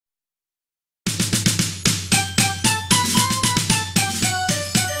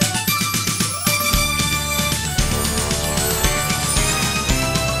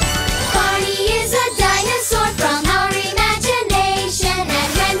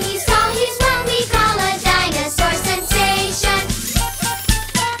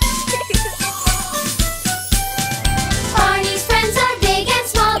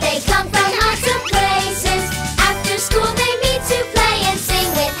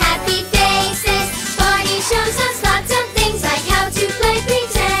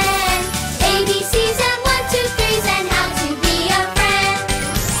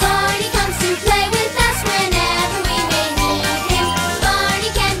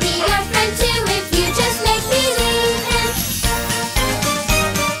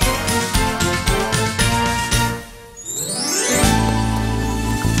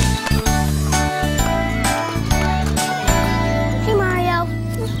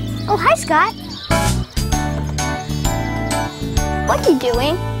Oh, hi, Scott. What are you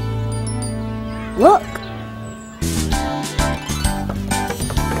doing? Look.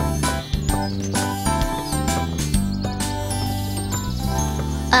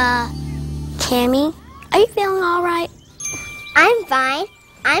 Cammy, are you feeling all right? I'm fine.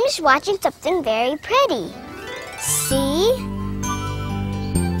 I'm just watching something very pretty. See?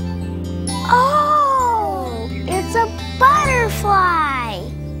 Oh, it's a butterfly.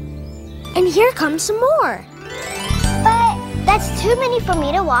 And here comes some more. But that's too many for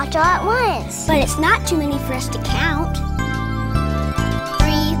me to watch all at once. But it's not too many for us to count.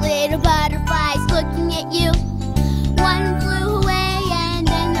 3 little butterflies looking at you. One flew away and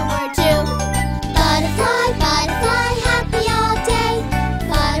then there were 2. Butterfly, butterfly, happy all day.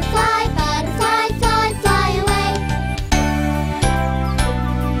 Butterfly, butterfly, fly, fly away.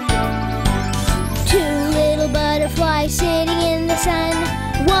 2 little butterflies sitting in the sun.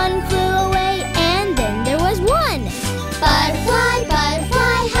 One flew away and then there was 1. Butterfly,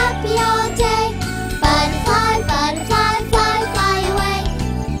 butterfly, happy all day. Butterfly, butterfly, fly, fly away.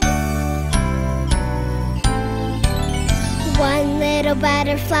 1 little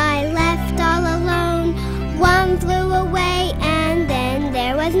butterfly left all alone. 1 flew away and then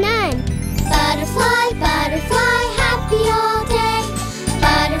there was none. Butterfly, butterfly, happy all day.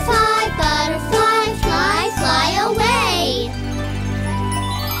 Butterfly, butterfly, fly, fly away.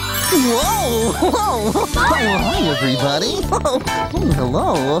 Whoa! Whoa! Oh, hi, everybody! Oh,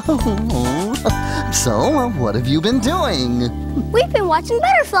 hello! So, what have you been doing? We've been watching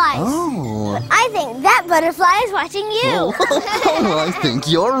butterflies. Oh. I think that butterfly is watching you. Oh, I think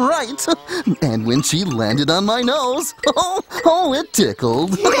you're right. And when she landed on my nose, it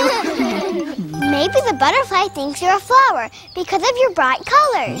tickled. Maybe the butterfly thinks you're a flower because of your bright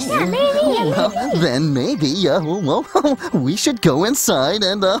colors. Yeah, maybe. Then maybe, we should go inside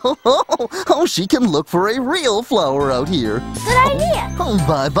and, she can look for a real flower out here. Good idea. Oh,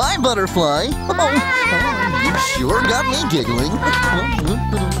 bye-bye, butterfly. You sure got me giggling.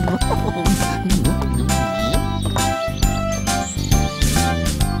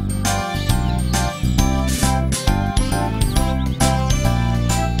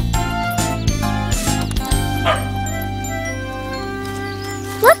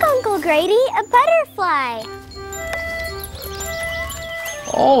 Look, Uncle Grady, a butterfly.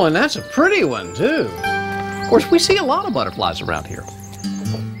 Oh, and that's a pretty one, too. Of course, we see a lot of butterflies around here.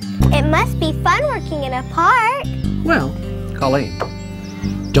 It must be fun working in a park. Well, Colleen,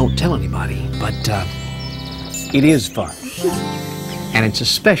 don't tell anybody, but it is fun. And it's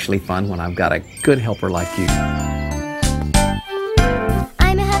especially fun when I've got a good helper like you.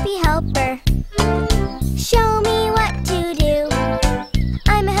 I'm a happy helper. Show me what to do.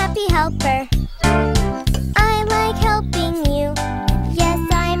 I'm a happy helper. I like helping you. Yes,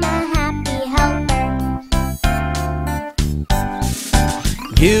 I'm a happy helper.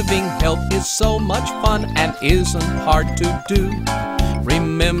 Giving help is so much fun and isn't hard to do.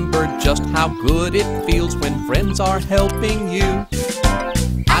 Remember just how good it feels when friends are helping you.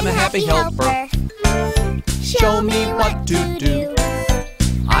 I'm a happy helper. Show me what to do.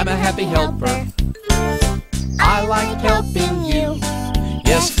 I'm a happy helper. I like helping you.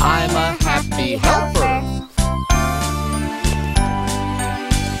 Yes, I'm a happy helper.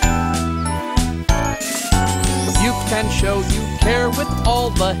 You can show you care with all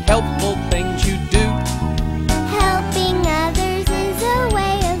the helpful things you do. Helping others is a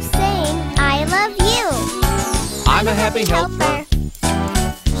way of saying I love you. I'm a happy helper.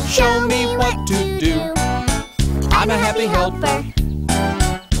 Show me what to do. I'm a happy helper.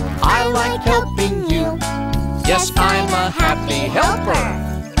 I like helping you. Yes, I'm a happy helper.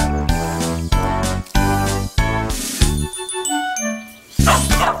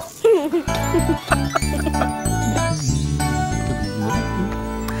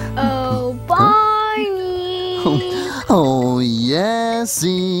 Oh, Barney. Oh,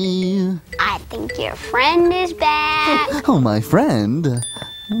 Yessie. I think your friend is back. Oh, my friend.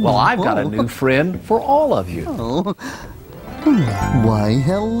 Well, I've got a new friend for all of you. Oh. Why,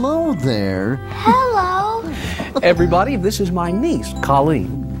 hello there. Hello. Everybody, this is my niece,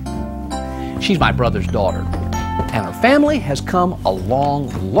 Colleen. She's my brother's daughter, and her family has come a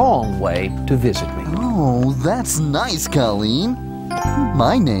long, long way to visit me. Oh, that's nice, Colleen.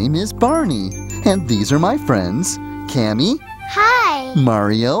 My name is Barney, and these are my friends, Cammy, Hi.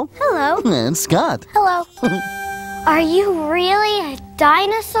 Mario, Hello. and Scott. Hello. Are you really a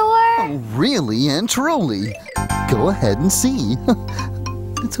dinosaur? Really and truly. Go ahead and see.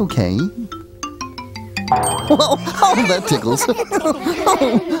 It's okay. Whoa, oh, that tickles.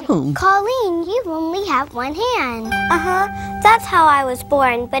 Colleen, you only have one hand. Uh-huh. That's how I was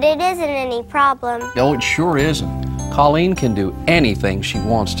born, but it isn't any problem. No, it sure isn't. Colleen can do anything she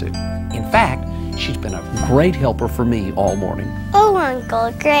wants to. In fact, she's been a great helper for me all morning. Oh,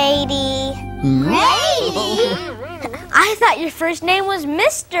 Uncle Grady. Grady? I thought your first name was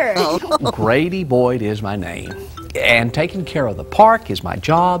Mister. Grady Boyd is my name. And taking care of the park is my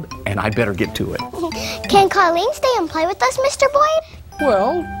job, and I'd better get to it. Can Colleen stay and play with us, Mr. Boyd?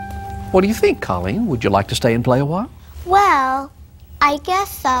 Well, what do you think, Colleen? Would you like to stay and play a while? Well, I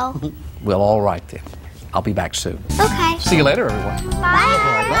guess so. Well, all right then. I'll be back soon. Okay. See you later, everyone.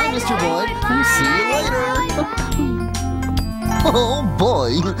 Bye. Bye, Mr. Boyd. See you later. Oh,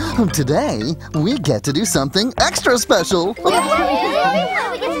 boy. Today, we get to do something extra special. Well,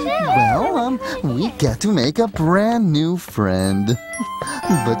 we get to make a brand new friend.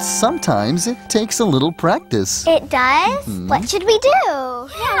 But sometimes it takes a little practice. It does? What should we do?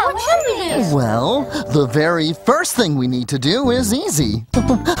 Yeah, what should we do? Well, the very first thing we need to do is easy.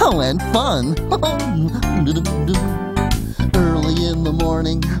 Oh, and fun. Early in the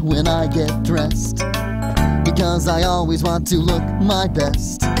morning when I get dressed, because I always want to look my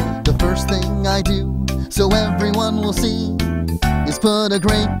best, the first thing I do, so everyone will see, is put a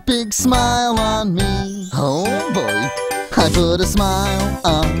great big smile on me. Oh boy, I put a smile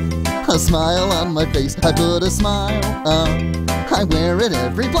on my face. I put a smile on, I wear it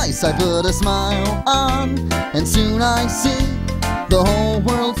every place. I put a smile on, and soon I see the whole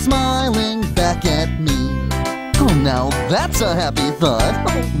world smiling back at me. Oh, now that's a happy thought.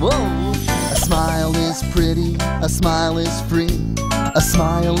 Oh, whoa. A smile is pretty, a smile is free, a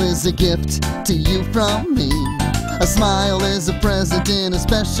smile is a gift to you from me. A smile is a present in a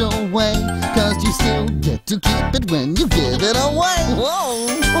special way, 'cause you still get to keep it when you give it away. Whoa!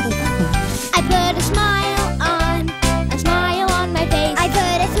 I put a smile on my face. I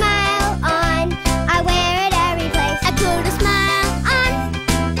put a smile on, I wear it every place. I put a smile on,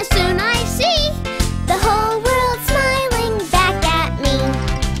 and soon I see the whole world smiling back at me.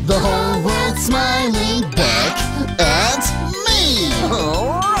 The whole world smiling back at me. All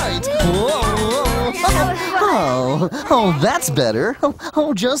right. Whoa. Oh, that's better.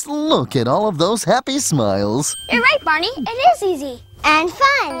 Oh, just look at all of those happy smiles. You're right, Barney. It is easy. And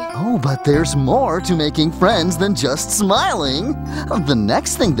fun. Oh, but there's more to making friends than just smiling. The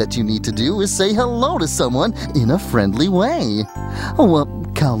next thing that you need to do is say hello to someone in a friendly way. Oh,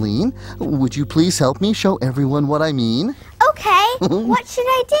 Colleen, would you please help me show everyone what I mean? Okay. What should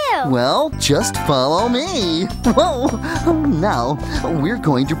I do? Well, just follow me. Whoa. Now, we're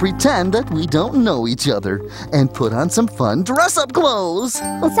going to pretend that we don't know each other and put on some fun dress-up clothes.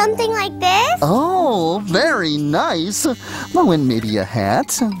 Something like this? Oh, very nice. Oh, and maybe a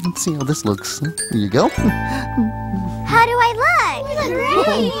hat. Let's see how this looks. Here you go. How do I look?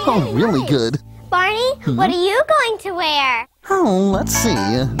 Great. Oh, really good. Barney, what are you going to wear? Oh, let's see.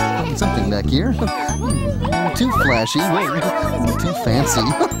 Something back here. Too flashy. Too fancy.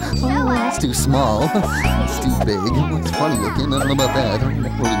 Oh, it's too small. It's too big. It's funny looking. I don't know about that. That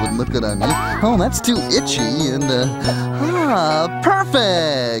really wouldn't look good on me. Oh, that's too itchy. And,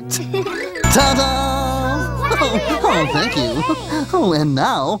 perfect! Ta-da! Oh, thank you. Oh, and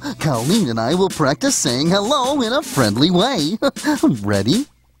now, Colleen and I will practice saying hello in a friendly way. Ready?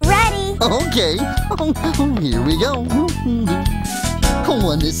 Ready. Okay, here we go.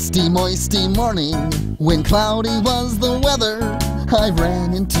 One misty, moisty morning, when cloudy was the weather, I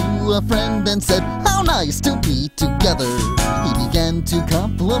ran into a friend and said, how nice to be together. He began to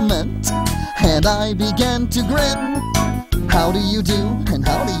compliment, and I began to grin. How do you do, and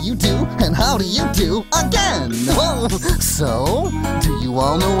how do you do, and how do you do again? Whoa, so, do you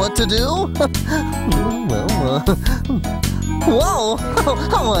all know what to do? Whoa!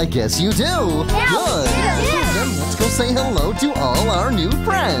 Oh, I guess you do. Yeah, good. we do. Then let's go say hello to all our new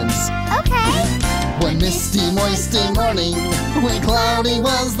friends. Okay. One misty, moisty morning, when cloudy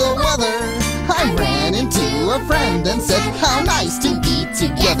was the weather, I ran into a friend and said, how nice to be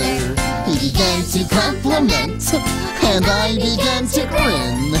together. He began to compliment, and I began to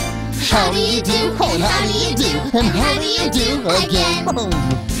grin. How do you do, and how do you do, and how do you do again?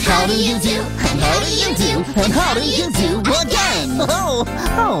 How do you do, and how do you do, and how do you do again? Oh,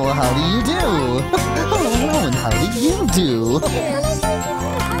 how do you do? Oh, and how do you do?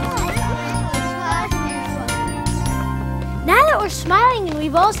 Now that we're smiling and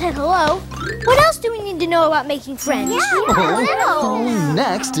we've all said hello, What else do we need to know about making friends?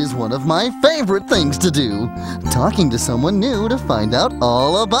 Next is one of my favorite things to do. Talking to someone new to find out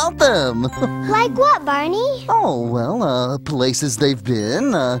all about them. Like what, Barney? Oh, well, places they've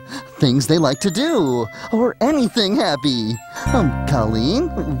been, things they like to do, or anything happy.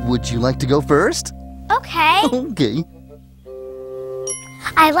 Colleen, would you like to go first? Okay. Okay.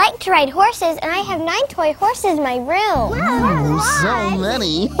 I like to ride horses, and I have 9 toy horses in my room. Oh, so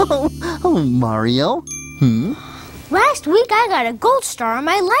many. Oh, Mario? Last week I got a gold star on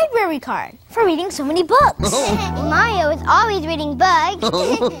my library card for reading so many books. Mario is always reading books.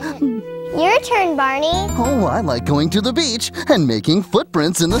 Your turn, Barney. Oh, I like going to the beach and making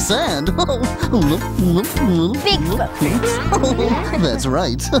footprints in the sand. Big footprints. That's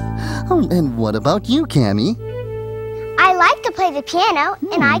right. And what about you, Cammy? I like to play the piano,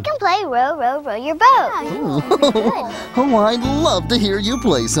 and I can play Row, Row, Row Your Boat. Oh, I'd love to hear you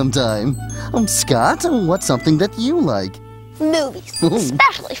play sometime. Scott, what's something that you like? Movies,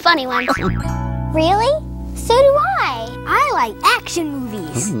 especially funny ones. Really? So do I. I like action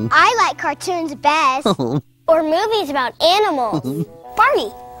movies. I like cartoons best, or movies about animals.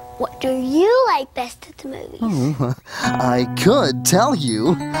 Barney, what do you like best at the movies? I could tell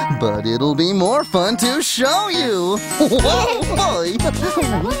you, but it'll be more fun to show you. Whoa, boy!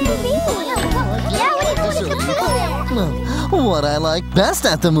 What I like best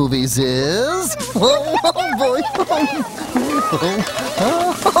at the movies is... Oh, boy!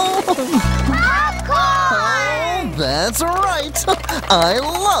 Popcorn! That's right! I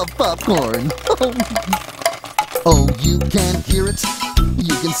love popcorn! Oh, you can hear it,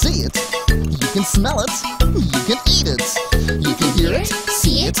 you can see it, you can smell it, you can eat it. You can hear it,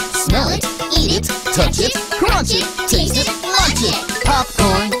 see it, smell it, eat it, touch it, crunch it, taste it, lunch it.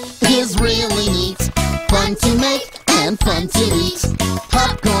 Popcorn is really neat, fun to make and fun to eat.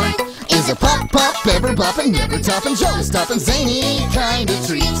 Popcorn is a pop, ever bopping, never topping, show-stopping, zany kind of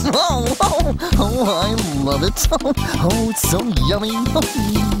treat. Oh, I love it. Oh, it's so yummy.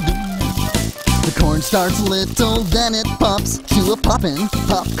 The corn starts little, then it pops to a poppin'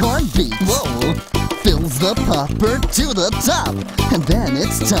 popcorn beat. Whoa! Fills the popper to the top, and then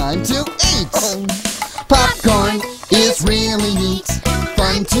it's time to eat. Popcorn is really neat,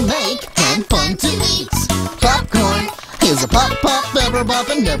 fun to make and fun to eat. Popcorn is a pop, ever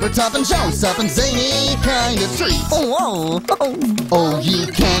boppin', never toppin', show-stoppin', zany kind of treat. Oh, you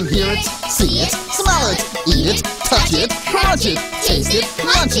can hear it, see it, smell it, eat it, touch it, crunch it, taste it,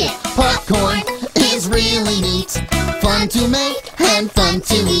 lunch it. Popcorn is really neat, fun to make and fun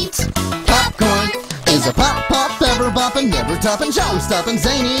to eat. Popcorn is a pop, ever boppin', never toppin', show-stoppin',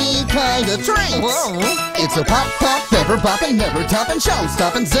 zany kind of treat. It's a pop, ever boppin', never toppin',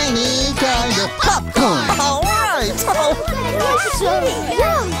 show-stoppin', zany kind of popcorn. All right.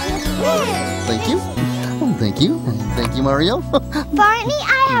 Thank you. Thank you. Thank you, Mario. Barney,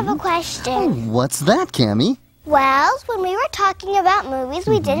 I have a question. What's that, Cammy? Well, when we were talking about movies,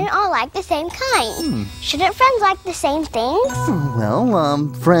 we didn't all like the same kind. Shouldn't friends like the same things? Well,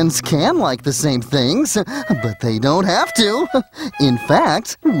 friends can like the same things, but they don't have to. In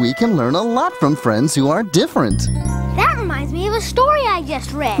fact, we can learn a lot from friends who are different. That reminds me of a story I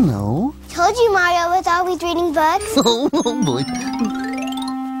just read. No? Told you Mario was always reading books. Oh, boy.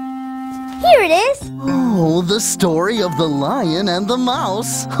 Here it is. Oh, the story of the lion and the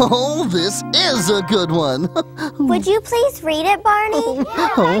mouse. Oh, this is a good one. Would you please read it, Barney?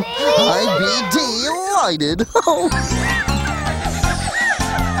 I'd be delighted.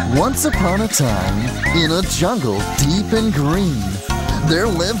 Once upon a time, in a jungle deep and green, there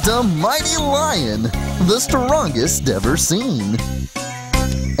lived a mighty lion, the strongest ever seen.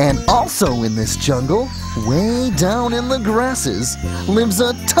 And also in this jungle, way down in the grasses, lives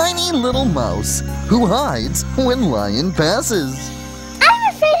a tiny little mouse who hides when lion passes. I'm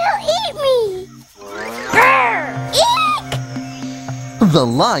afraid he'll eat me. Grr! Eek! The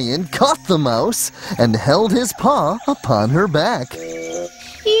lion caught the mouse and held his paw upon her back.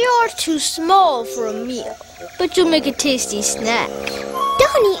 You're too small for a meal, but you'll make a tasty snack.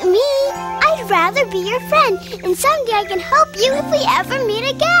 Don't eat me. I'd rather be your friend, and someday I can help you if we ever meet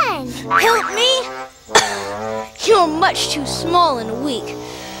again. Help me? You're much too small and weak,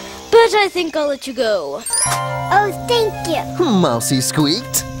 but I think I'll let you go. Oh, thank you. Mousie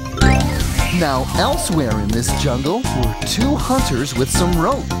squeaked. Now, elsewhere in this jungle were 2 hunters with some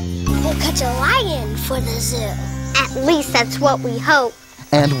rope. We'll catch a lion for the zoo. At least that's what we hope.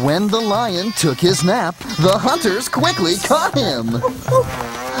 And when the lion took his nap, the hunters quickly caught him.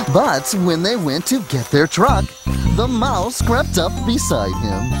 But when they went to get their truck, the mouse crept up beside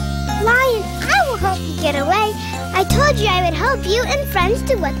him. Lion, I will help you get away. I told you I would help you, and friends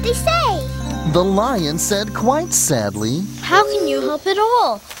do what they say. The lion said quite sadly, How can you help at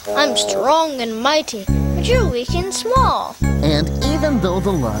all? I'm strong and mighty, but you're weak and small. and even though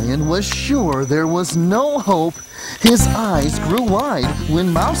the lion was sure there was no hope, his eyes grew wide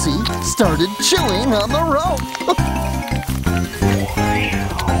when Mousie started chewing on the rope.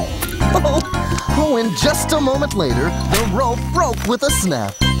 Oh, and just a moment later, the rope broke with a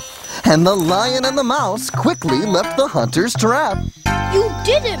snap. And the lion and the mouse quickly left the hunter's trap. You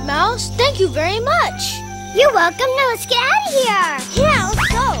did it, Mouse. Thank you very much. You're welcome. Now let's get out of here. Yeah, let's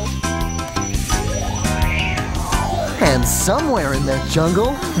go. And somewhere in that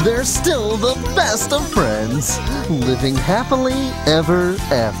jungle, they're still the best of friends, living happily ever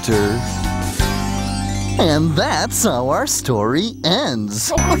after. And that's how our story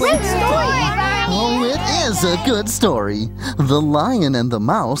ends. Great story, Barney. Oh, it is a good story. The lion and the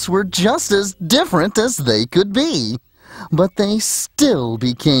mouse were just as different as they could be, but they still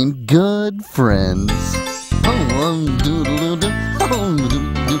became good friends. Oh,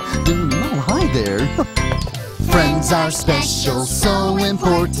 hi there. Friends are special, so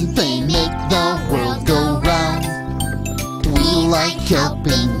important, they make the world go round. We like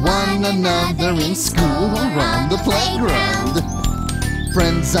helping one another in school or on the playground.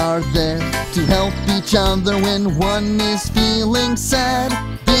 Friends are there to help each other when one is feeling sad.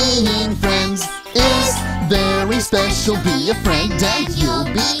 Being friends is very special. Be a friend and you'll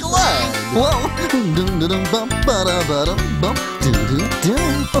be glad. Whoa!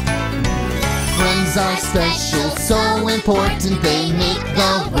 Friends are special, so important, they make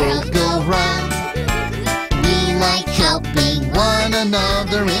the world go round. We like helping one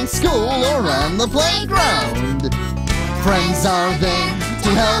another in school or on the playground. Friends are there to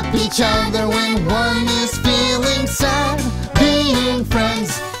help each other when one is feeling sad. Being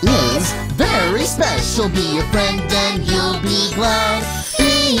friends is very special. Be a friend and you'll be glad.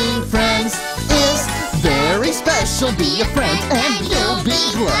 Being friends is very special. Be a friend and you'll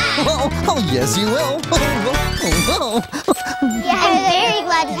be glad. Oh, yes you will. Yeah, I'm very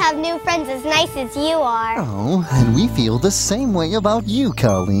glad to have new friends as nice as you are. Oh, and we feel the same way about you,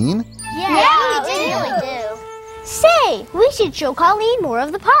 Colleen. Yeah, we really do. Say, we should show Colleen more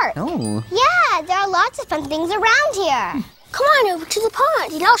of the park. Oh. Yeah, there are lots of fun things around here. Come on over to the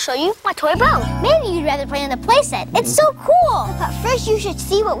pond and I'll show you my toy boat. Maybe you'd rather play on the playset. It's so cool. But first you should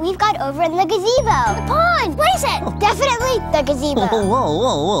see what we've got over in the gazebo. The pond, playset. Definitely the gazebo.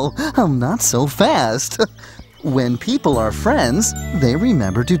 Whoa. Not so fast. When people are friends, they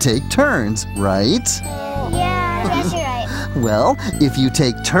remember to take turns, right? Yeah, yes, you're right. Well, if you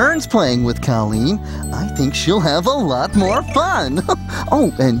take turns playing with Colleen, I think she'll have a lot more fun.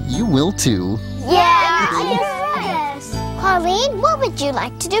 Oh, and you will too. Yes. Pauline, what would you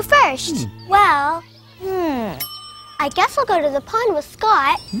like to do first? Well, I guess I'll go to the pond with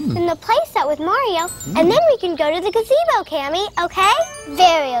Scott and the playset with Mario, and then we can go to the gazebo, Cammy, okay?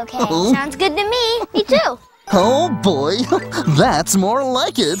 Very okay. Oh. Sounds good to me. Me too. Oh boy, that's more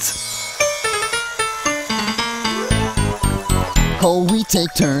like it. Oh, we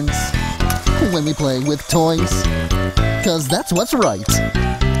take turns when we play with toys, 'cause that's what's right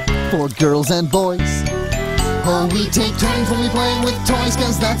for girls and boys. Oh, we take turns when we play with toys,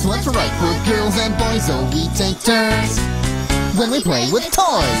 'cause that's what's right for girls and boys. Oh, we take turns when we play with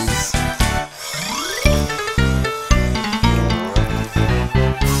toys.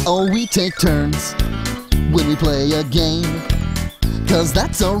 Oh, we take turns when we play a game, 'cause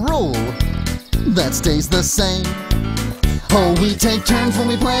that's a rule that stays the same. Oh, we take turns when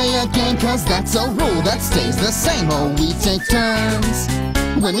we play a game, 'cause that's a rule that stays the same. Oh, we take turns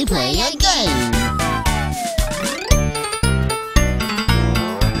when we play a game.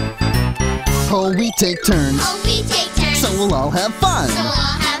 Oh, we take turns, Oh, we take turns. so we'll all have fun. So we'll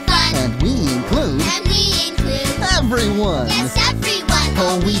all have fun. And we include And we include everyone. yes, everyone.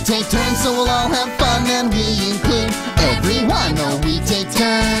 Oh, we take turns, so we'll all have fun, and we include everyone. Oh, we take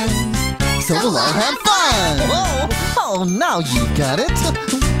turns, so we'll all have fun. Oh, now you got it.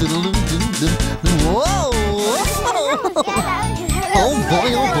 Whoa! Oh boy,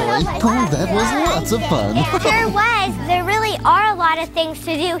 oh, that was lots of fun. Sure was. There really are a lot of things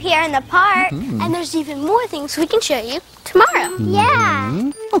to do here in the park. And there's even more things we can show you tomorrow.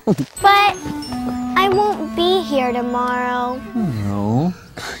 Yeah. But I won't be here tomorrow. No.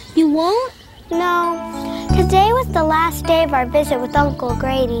 You won't? No. Today was the last day of our visit with Uncle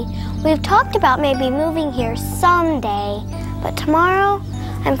Grady. We've talked about maybe moving here someday. But tomorrow,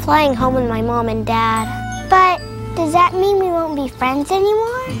 I'm flying home with my mom and dad. But does that mean we won't be friends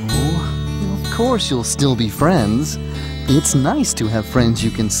anymore? Oh, of course you'll still be friends. It's nice to have friends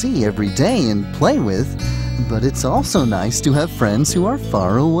you can see every day and play with, but it's also nice to have friends who are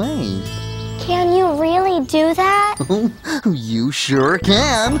far away. Can you really do that? You sure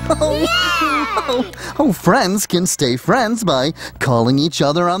can. Friends can stay friends by calling each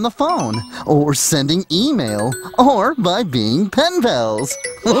other on the phone, or sending email, or by being pen pals.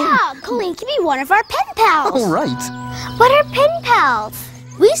 Yeah, Colleen can be one of our pen pals. All right. What are pen pals?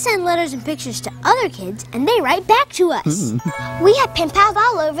 We send letters and pictures to other kids, and they write back to us. We have pen pals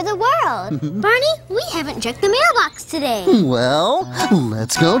all over the world. Barney, we haven't checked the mailbox today. Well,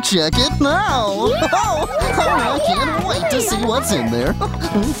 let's go check it now. I can't wait to see what's in there.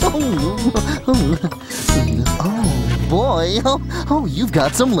 Oh, boy. Oh, you've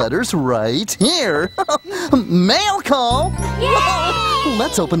got some letters right here. Mail call. Yay!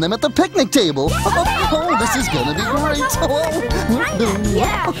 Let's open them at the picnic table. Oh, this is going to be great.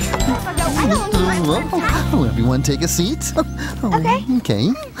 Oh, everyone take a seat. Okay.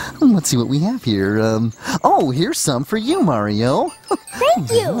 Okay. Let's see what we have here. Here's some for you, Mario.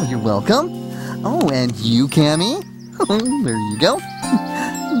 Thank you. Oh, you're welcome. Oh, and you, Cammy. There you go.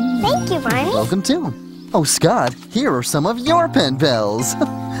 Thank you, Barney. Welcome, too. Oh, Scott, here are some of your pen pals.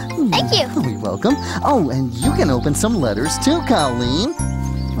 Thank you. You're welcome. Oh, and you can open some letters, too, Colleen.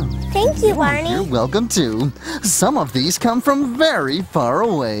 Thank you, Barney. You're welcome, too. Some of these come from very far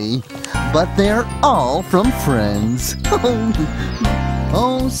away, but they're all from friends.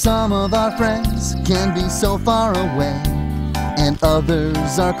 Oh, some of our friends can be so far away, and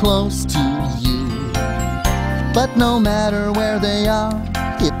others are close to you. But no matter where they are,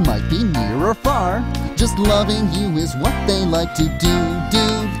 it might be near or far, just loving you is what they like to do.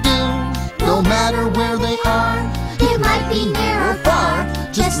 No matter where they are, it might be near or far,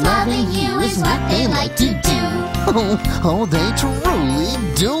 just loving you is what they like to do. Oh, they truly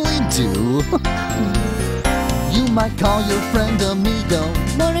do. You might call your friend amigo,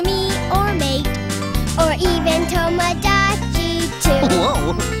 Mon ami or mate, or even Tomodachi too.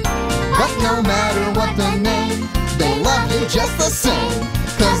 whoa. But no matter what the name, they love you just the same,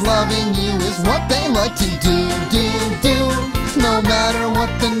 'cause loving you is what they like to do. No matter what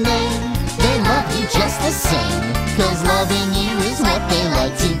the name, they love you just the same, 'cause loving you is what they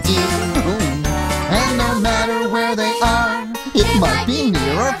like to do. And no matter where they are, it might be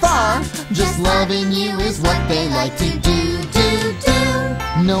near or far, just loving you is what they like to do.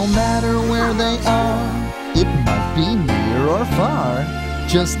 No matter where they are, it might be near or far,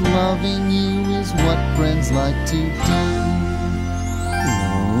 just loving you is what friends like to do.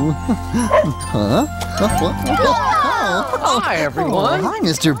 Huh? Hi, everyone. Hi,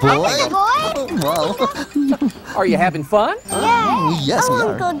 Mr. Boyd. Boy? Are you having fun? Yes, we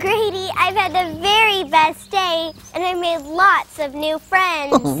are. Uncle Grady, I've had the very best day, and I made lots of new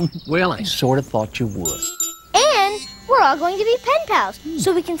friends. Well, I sort of thought you would. And we're all going to be pen pals,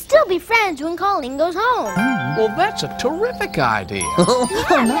 so we can still be friends when Colleen goes home. Well, that's a terrific idea.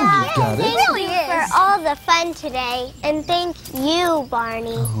 Now you've got it. Thank you for all the fun today, and thank you,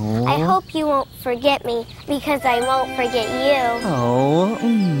 Barney. I hope you won't forget me, because I won't forget you.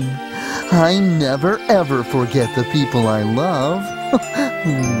 I never ever forget the people I love.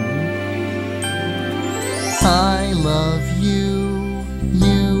 I love you,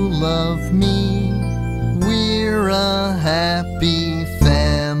 you love me. We're a happy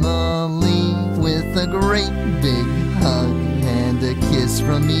family with a great big hug and a kiss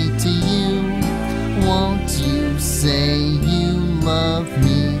from me to you. Won't you say you love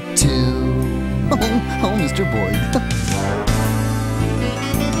me too? Oh, Mr. Boyd.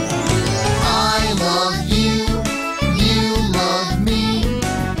 I love you, you love me.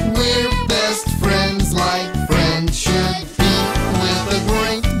 We're best friends like friends should be, with a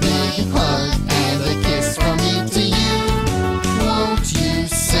great big hug and a kiss from me to you. Won't you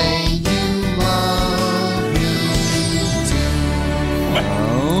say you love me too?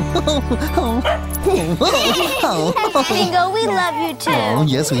 Bingo, we love you too. Oh,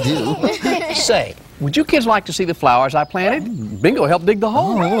 yes, we do. Say, would you kids like to see the flowers I planted? Bingo helped dig the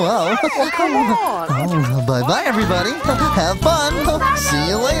hole. Oh, wow. Come on. Bye-bye, everybody. Have fun. See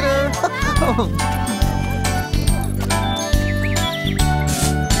you later.